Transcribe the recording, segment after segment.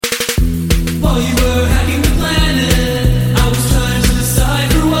While you were hacking the planet, I was trying to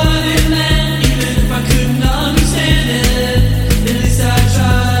decipher what it meant. Even if I couldn't understand it, at least I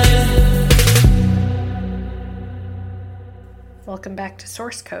tried. Welcome back to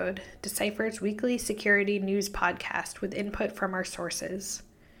Source Code, Decipher's weekly security news podcast with input from our sources.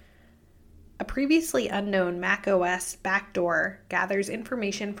 A previously unknown macOS backdoor gathers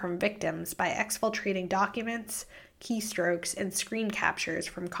information from victims by exfiltrating documents, keystrokes, and screen captures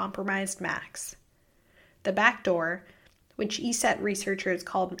from compromised Macs. The backdoor, which ESET researchers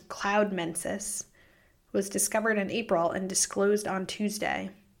called Cloud Mensis, was discovered in April and disclosed on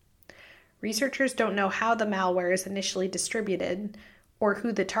Tuesday. Researchers don't know how the malware is initially distributed or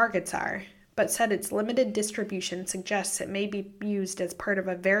who the targets are, but said its limited distribution suggests it may be used as part of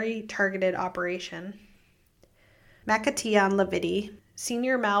a very targeted operation. Makatian Leviti,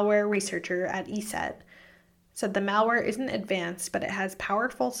 senior malware researcher at ESET, said the malware isn't advanced, but it has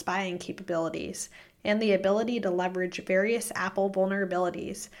powerful spying capabilities and the ability to leverage various Apple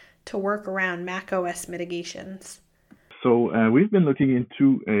vulnerabilities to work around macOS mitigations. So we've been looking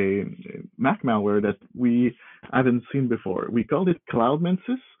into a Mac malware that we haven't seen before. We called it Cloud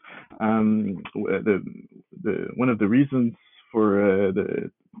Mensis. One of the reasons for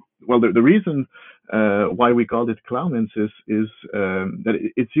the reason why we called it Cloud Mensis is that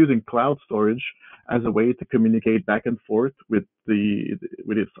it's using cloud storage as a way to communicate back and forth with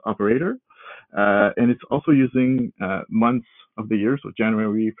its operator, and it's also using months of the year, so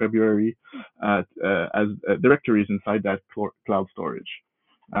January, February, as directories inside that cloud storage.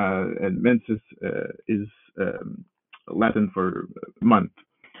 And Mensis is Latin for month.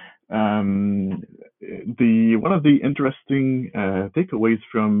 One of the interesting takeaways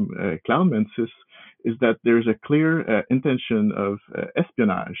from Cloud Mensis is that there's a clear intention of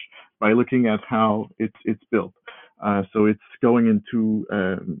espionage by looking at how it's built. So it's going into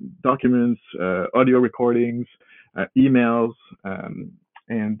documents, audio recordings, emails,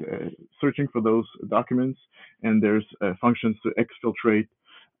 and searching for those documents. And there's functions to exfiltrate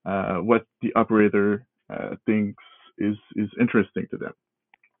what the operator thinks is interesting to them.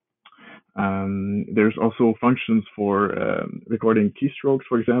 There's also functions for recording keystrokes,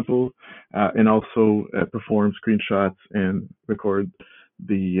 for example, and also perform screenshots and record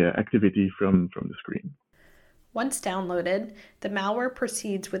the activity from the screen. Once downloaded, the malware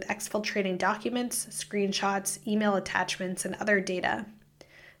proceeds with exfiltrating documents, screenshots, email attachments, and other data.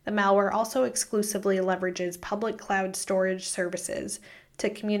 The malware also exclusively leverages public cloud storage services to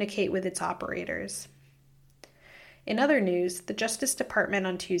communicate with its operators. In other news, the Justice Department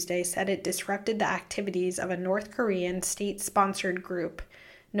on Tuesday said it disrupted the activities of a North Korean state-sponsored group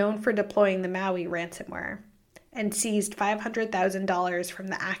known for deploying the Maui ransomware and seized $500,000 from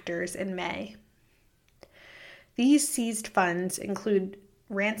the actors in May. These seized funds include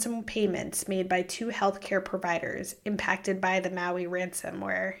ransom payments made by two healthcare providers impacted by the Maui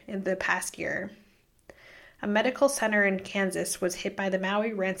ransomware in the past year. A medical center in Kansas was hit by the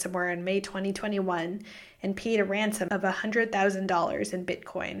Maui ransomware in May 2021 and paid a ransom of $100,000 in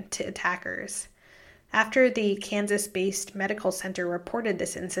Bitcoin to attackers. After the Kansas-based medical center reported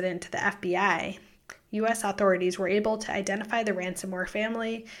this incident to the FBI, U.S. authorities were able to identify the ransomware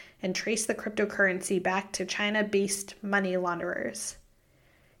family and trace the cryptocurrency back to China-based money launderers.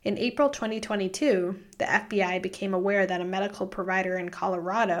 In April 2022, the FBI became aware that a medical provider in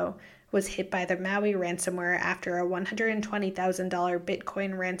Colorado was hit by the Maui ransomware after a $120,000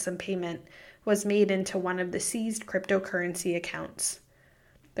 Bitcoin ransom payment was made into one of the seized cryptocurrency accounts.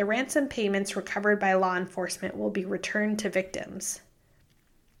 The ransom payments recovered by law enforcement will be returned to victims.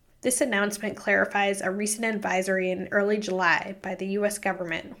 This announcement clarifies a recent advisory in early July by the U.S.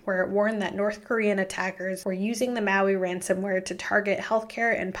 government where it warned that North Korean attackers were using the Maui ransomware to target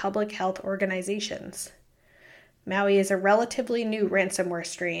healthcare and public health organizations. Maui is a relatively new ransomware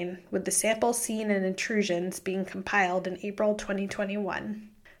strain, with the samples seen in intrusions being compiled in April 2021.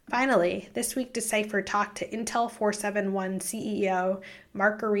 Finally, this week Decipher talked to Intel 471 CEO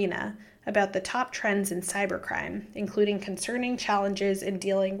Mark Arena about the top trends in cybercrime, including concerning challenges in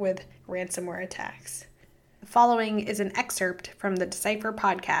dealing with ransomware attacks. The following is an excerpt from the Decipher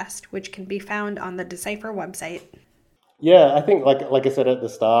podcast, which can be found on the Decipher website. Yeah, I think like I said at the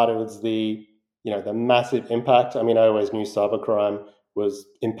start, it was the massive impact. I mean, I always knew cybercrime was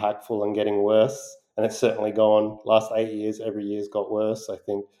impactful and getting worse, and it's certainly gone. Last 8 years, every year's got worse. I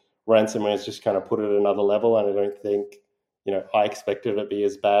think ransomware has just kind of put it at another level, and I don't think I expected it to be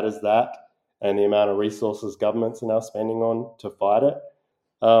as bad as that, and the amount of resources governments are now spending on to fight it.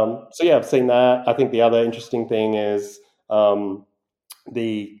 I've seen that. I think the other interesting thing is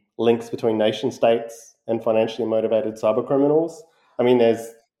the links between nation states and financially motivated cyber criminals. I mean, there's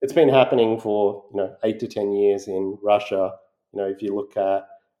it's been happening for 8 to 10 years in Russia. If you look at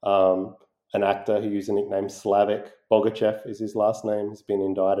an actor who used the nickname Slavik Bogachev is his last name, has been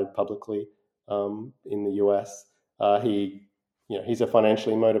indicted publicly in the US. He's a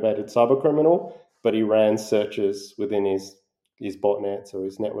financially motivated cybercriminal, but he ran searches within his botnets or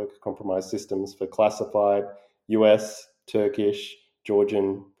his network of compromised systems for classified US, Turkish,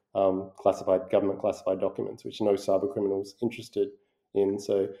 Georgian government classified documents, which no cybercriminal's interested in.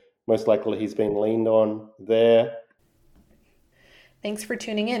 So most likely he's been leaned on there. Thanks for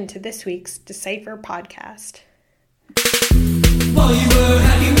tuning in to this week's Decipher podcast. While you were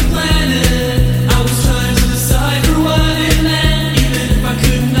hacking the planet.